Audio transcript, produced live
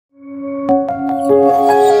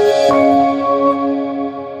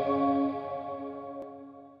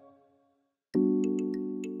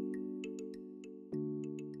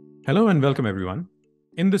Hello and welcome everyone.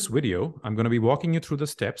 In this video, I'm going to be walking you through the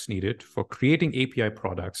steps needed for creating API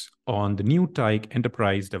products on the new Tyk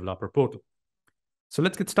Enterprise Developer Portal. So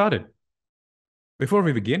let's get started. Before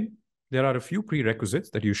we begin, there are a few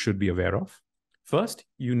prerequisites that you should be aware of. First,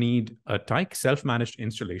 you need a Tyk self-managed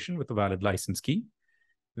installation with a valid license key.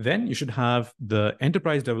 Then you should have the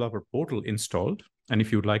Enterprise Developer Portal installed. And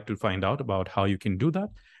if you'd like to find out about how you can do that,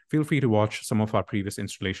 feel free to watch some of our previous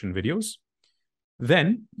installation videos.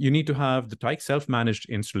 Then you need to have the Tyk self-managed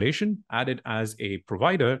installation added as a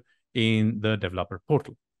provider in the developer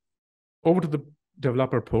portal. Over to the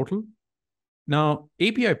developer portal. Now,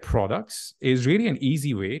 API products is really an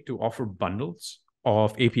easy way to offer bundles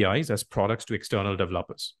of APIs as products to external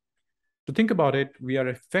developers. To think about it, we are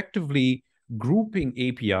effectively grouping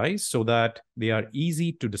APIs so that they are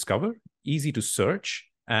easy to discover, easy to search,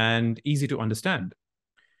 and easy to understand.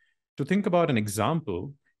 To think about an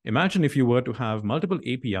example, imagine if you were to have multiple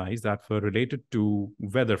APIs that were related to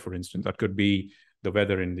weather, for instance. That could be the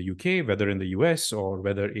weather in the UK, weather in the US, or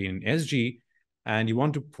weather in SG, and you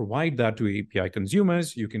want to provide that to API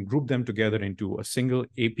consumers. You can group them together into a single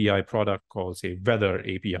API product called, say, weather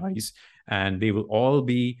APIs, and they will all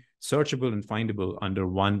be searchable and findable under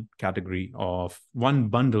one category of one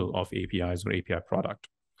bundle of APIs or API product.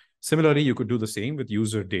 Similarly, you could do the same with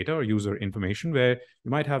user data or user information, where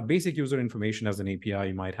you might have basic user information as an API.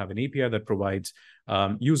 You might have an API that provides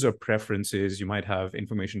user preferences. You might have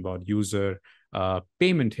information about user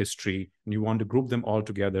payment history, and you want to group them all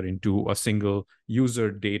together into a single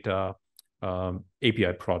user data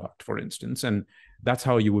API product, for instance. And that's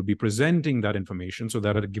how you would be presenting that information so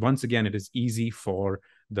that, once again, it is easy for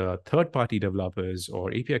the third-party developers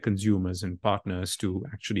or API consumers and partners to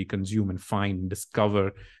actually consume and find and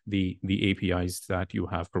discover the APIs that you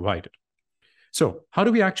have provided. So how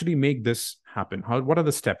do we actually make this happen? What are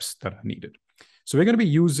the steps that are needed? So we're going to be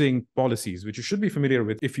using policies, which you should be familiar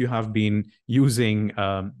with if you have been using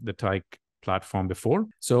the Tyk platform before.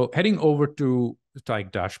 So heading over to the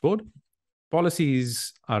Tyk dashboard,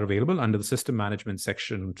 policies are available under the system management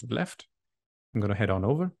section to the left. I'm going to head on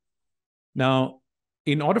over. Now,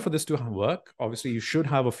 in order for this to work, obviously you should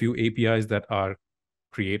have a few APIs that are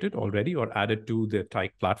created already or added to the Tyk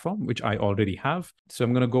platform, which I already have. So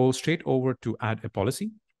I'm going to go straight over to add a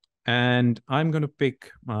policy. And I'm going to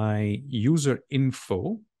pick my user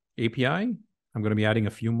info API. I'm going to be adding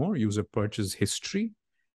a few more: user purchase history.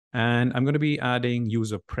 And I'm going to be adding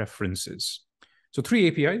user preferences. So 3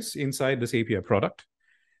 APIs inside this API product.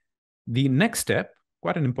 The next step,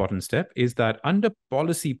 quite an important step, is that under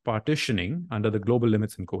policy partitioning, under the global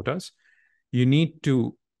limits and quotas, you need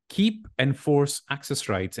to keep enforce access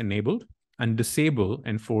rights enabled and disable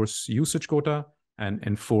enforce usage quota and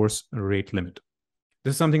enforce rate limit.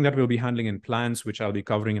 This is something that we'll be handling in plans, which I'll be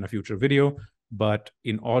covering in a future video. But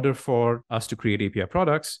in order for us to create API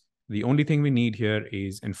products, the only thing we need here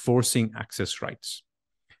is enforcing access rights.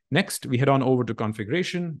 Next, we head on over to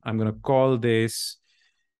configuration. I'm going to call this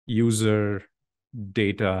user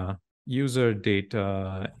data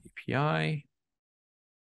API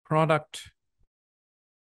product.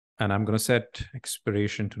 And I'm going to set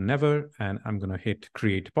expiration to never, and I'm going to hit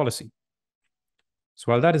create policy.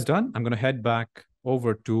 So while that is done, I'm going to head back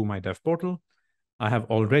over to my dev portal. I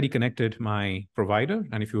have already connected my provider.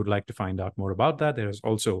 And if you would like to find out more about that, there is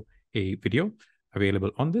also a video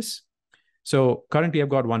available on this. So currently I've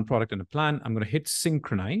got one product in a plan. I'm going to hit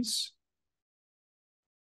synchronize.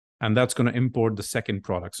 And that's going to import the second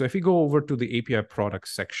product. So if we go over to the API product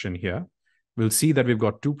section here, we'll see that we've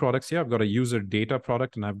got 2 products here. I've got a user data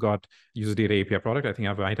product and I've got user data API product. I think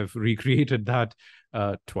I might have recreated that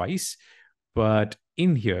twice. But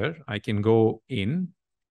in here, I can go in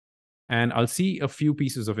and I'll see a few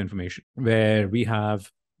pieces of information where we have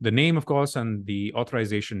the name, of course, and the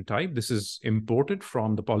authorization type. This is imported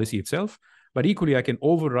from the policy itself. But equally, I can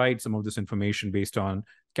override some of this information based on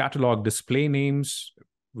catalog display names.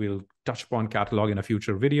 We'll touch upon catalog in a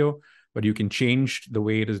future video, but you can change the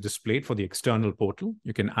way it is displayed for the external portal.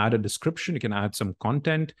 You can add a description. You can add some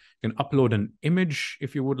content. You can upload an image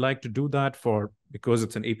if you would like to do that. Because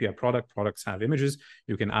it's an API product, products have images.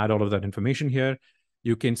 You can add all of that information here.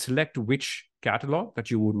 You can select which catalog that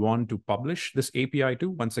you would want to publish this API to.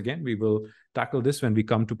 Once again, we will tackle this when we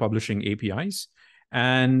come to publishing APIs.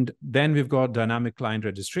 And then we've got dynamic client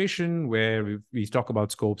registration, where we talk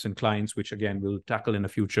about scopes and clients, which again, we'll tackle in a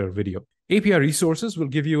future video. API resources will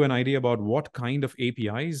give you an idea about what kind of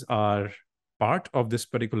APIs are part of this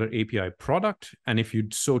particular API product. And if you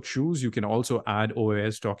so choose, you can also add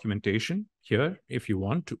OAS documentation here if you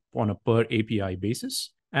want to on a per API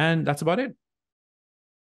basis. And that's about it.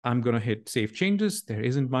 I'm going to hit save changes. There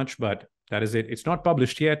isn't much, but That is it. It's not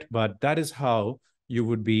published yet, but that is how you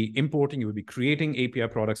would be creating API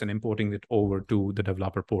products and importing it over to the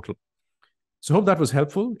developer portal. So hope that was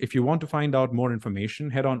helpful. If you want to find out more information,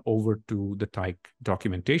 head on over to the Tyk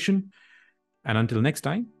documentation. And until next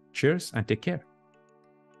time, cheers and take care.